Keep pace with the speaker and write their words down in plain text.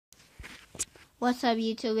What's up,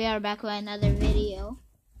 YouTube? We are back with another video.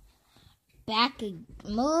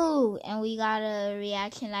 Move, and we got a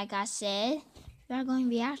reaction. Like I said, we are going to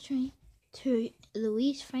be reacting to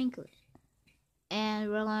Louise Franklin, and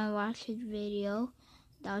we're going to watch his video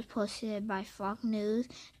that was posted by Fox News.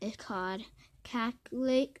 It's called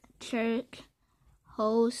 "Catholic Church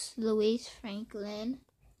Hosts Louise Franklin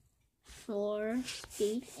for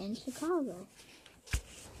Speech in Chicago,"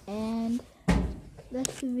 and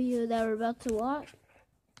that's the video that we're about to watch.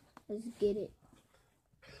 Let's get it.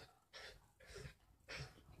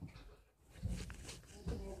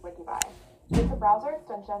 WikiBuy. It's a browser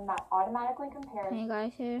extension that automatically compares. Can you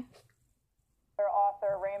guys hear?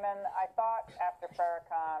 Author Raymond, I thought after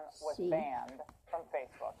Farrakhan was banned from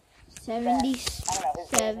Facebook,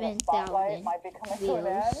 77,000 might be coming to an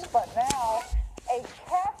views. end, but now a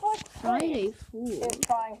Catholic Friday priest Fool. is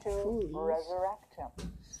trying to resurrect him.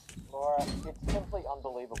 Laura, it's simply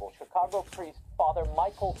unbelievable. Chicago priest Father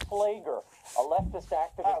Michael Flager, a leftist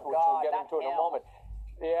activist, which we'll get into in a moment.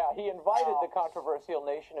 Yeah, he invited the controversial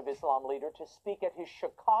Nation of Islam leader to speak at his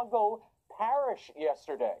Chicago parish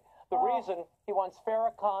yesterday. The reason, he wants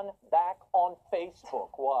Farrakhan back on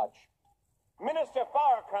Facebook. Watch. Minister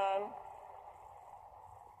Farrakhan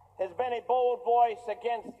has been a bold voice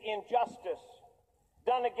against injustice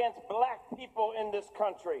done against black people in this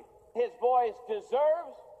country. His voice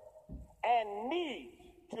deserves and needs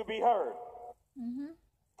to be heard.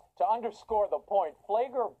 To underscore the point,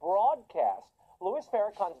 Flager broadcast Louis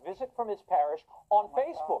Farrakhan's visit from his parish on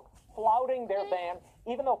Facebook, flouting their ban,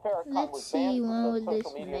 even though Farrakhan was banned from the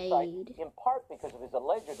social media site, in part because of his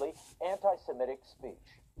allegedly anti-Semitic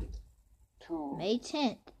speech. May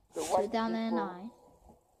 10th, 2009.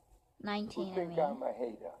 19, I mean. I'm a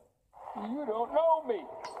hater. You don't know me.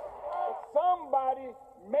 Somebody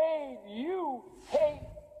made you hate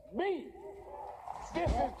me. This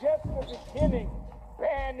is just the beginning.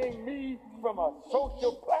 Banning me from a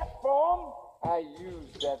social platform. I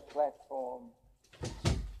use that platform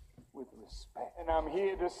with respect. And I'm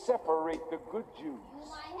here to separate the good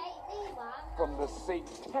Jews from the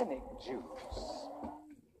satanic Jews.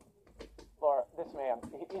 Laura, this man,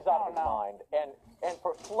 he's out of his mind. And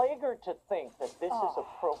for Flager to think that this is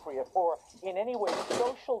appropriate or in any way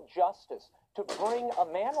social justice to bring a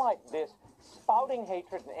man like this spouting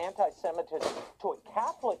hatred and anti-Semitism to a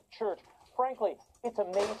Catholic church, frankly, it's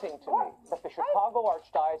amazing to me that the Chicago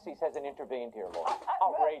Archdiocese hasn't intervened here, Laura.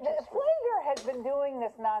 Outrageous. Flager has been doing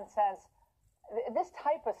this nonsense, this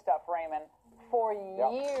type of stuff, Raymond, for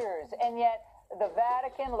years, and yet the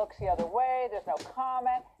Vatican looks the other way. There's no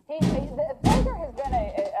comment. Flager has been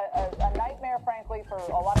a nightmare, frankly, for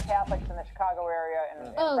a lot of Catholics in the Chicago area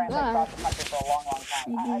and frankly across the country for a long, long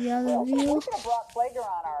time. We should have brought Flager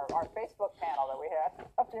on our Facebook panel that we had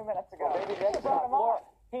a few minutes ago. Well, maybe next time, Laura,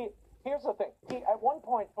 here's the thing. At one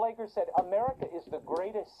point, Flager said, America is the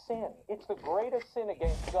greatest sin. It's the greatest sin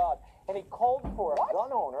against God. And he called for a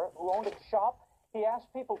gun owner who owned a shop. He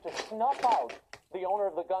asked people to snuff out the owner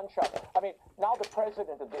of the gun shop. I mean, now the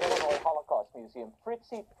president of the Illinois Holocaust Museum,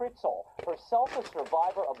 Fritzi Fritzl, herself a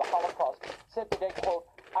survivor of the Holocaust, said today, quote,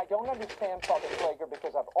 "I don't understand Father Flager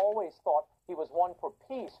because I've always thought he was one for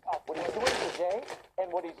peace. What he's doing today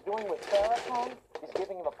and what he's doing with Farrakhan is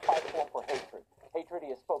giving him a platform for hatred. Hatred he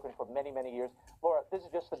has spoken for many, many years." Laura, this is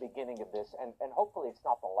just the beginning of this, and hopefully it's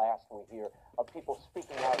not the last we hear of people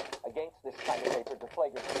speaking out against this kind of hatred to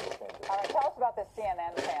Flager. All right, tell us about this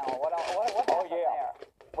CNN panel. What happened there?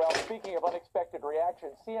 Well, speaking of unexpected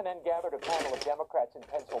reactions, CNN gathered a panel of Democrats in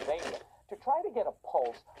Pennsylvania to try to get a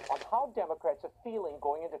pulse on how Democrats are feeling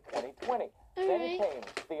going into 2020. Then came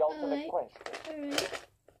the ultimate question.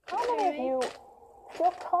 How many of you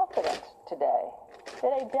feel confident today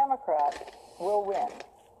that a Democrat will win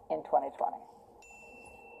in 2020?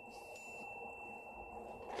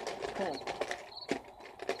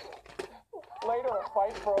 Later, a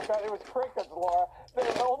fight broke out. It was crickets, Laura. There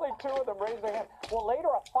were only two of them raised their hand. Well, later,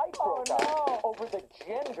 a fight broke out over the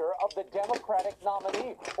gender of the Democratic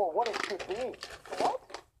nominee, or what it should be. What?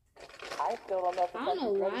 I still don't know if I don't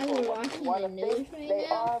know why we're watching the news right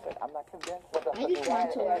now. but I'm not convinced. I just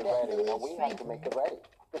want to watch Louise We have to make it Franklin. ready.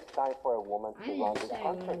 It's time for a woman to run this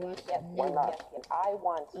country. Why not? I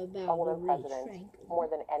want a woman president more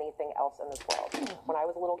than anything else in this world. When I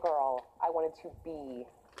was a little girl, I wanted to be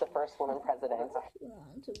the first woman president. I want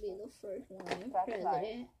to be the first woman That's president.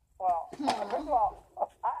 nice. Well, first of all,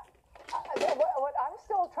 what I'm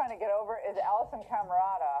still trying to get over is Allison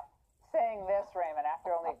Camerata saying this, Raymond,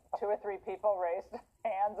 after only 2 or 3 people raised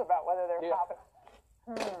hands about whether they're confident.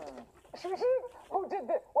 Who did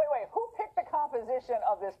this? Wait, who picked the composition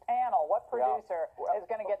of this panel? What producer is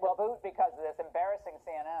going to get the boot because of this? Embarrassing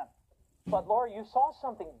CNN. But Laura, you saw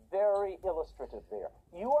something very illustrative there.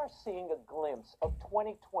 You are seeing a glimpse of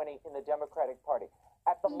 2020 in the Democratic Party.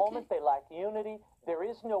 At the moment, they lack unity. There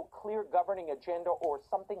is no clear governing agenda or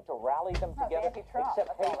something to rally them together except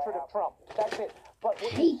hatred of Trump. That's it. But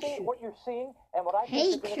what you're seeing, and what I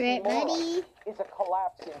think is more is a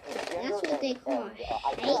collapse in gender. That's what they call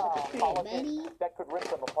politics that could rip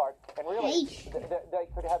them apart. And really, they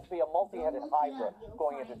could be a multi-headed hydra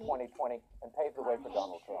going into 2020 and pave the way for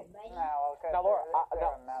Donald Trump. Now, Laura,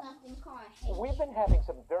 we've been having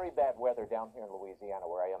some very bad weather down here in Louisiana,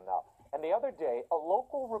 where I am now. And the other day, a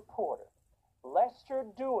local reporter, Lester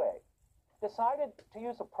Dewey, decided to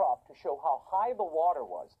use a prop to show how high the water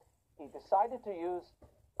was. He decided to use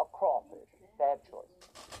a crawfish. Bad choice.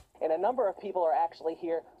 And a number of people are actually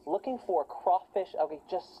here looking for crawfish. Okay,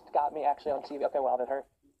 just got me actually on TV. Okay, wow, that hurt.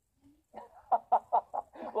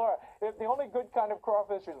 Laura, the only good kind of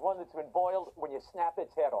crawfish is one that's been boiled when you snap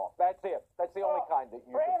its head off. That's it. That's the only kind that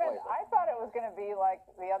you can Raymond, flavor. I thought it was going to be like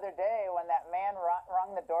the other day when that man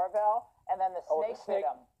rung the doorbell and then the snake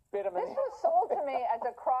bit him. This was sold to me as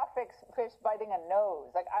a crawfish biting a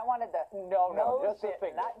nose. Like I wanted the nose just bit,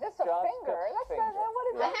 a finger. not just a finger. What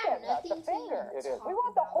is that? The finger. It is. We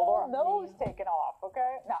want the whole nose taken off,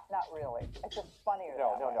 okay? Not really. It's just funnier.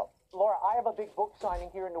 No. Laura, I have a big book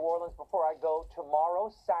signing here in New Orleans before I go tomorrow,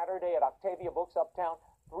 Saturday at Octavia Books Uptown,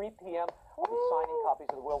 3 p.m. I'll be signing copies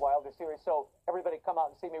of the Will Wilder series. So everybody come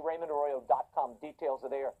out and see me, RaymondArroyo.com. Details are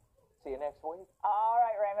there. See you next week. All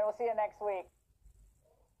right, Raymond. We'll see you next week.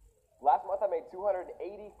 Last month I made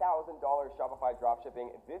 $280,000 Shopify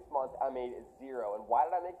dropshipping. This month I made $0. And why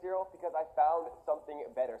did I make $0? Because I found something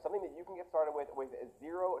better, something that you can get started with $0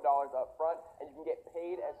 up front, and you can get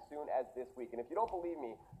paid as soon as this week. And if you don't believe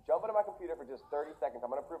me, jump into my computer for just 30 seconds. I'm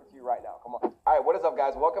going to prove it to you right now. Come on. All right, what is up,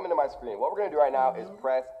 guys? Welcome into my screen. What we're going to do right now is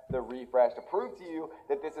press the refresh to prove to you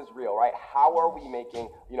that this is real, right? How are we making,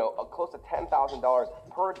 close to $10,000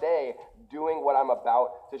 per day doing what I'm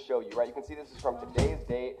about to show you, right? You can see this is from today's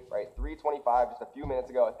date, right? 3:25, just a few minutes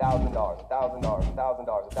ago, $1,000, $1,000, $1,000,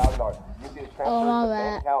 $1,000. You can see the transfer to the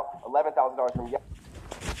bank account, $11,000 from yesterday.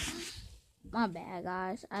 My bad,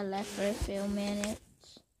 guys. I left for a few minutes.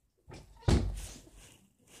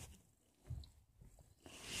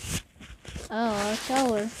 Oh, a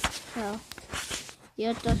shower. So,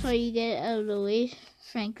 yep, that's what you get out of Louis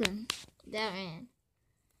Franklin. That man.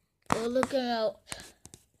 Go look him up.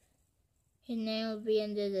 His name will be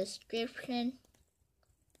in the description.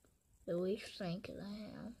 Louis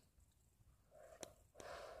Franklin.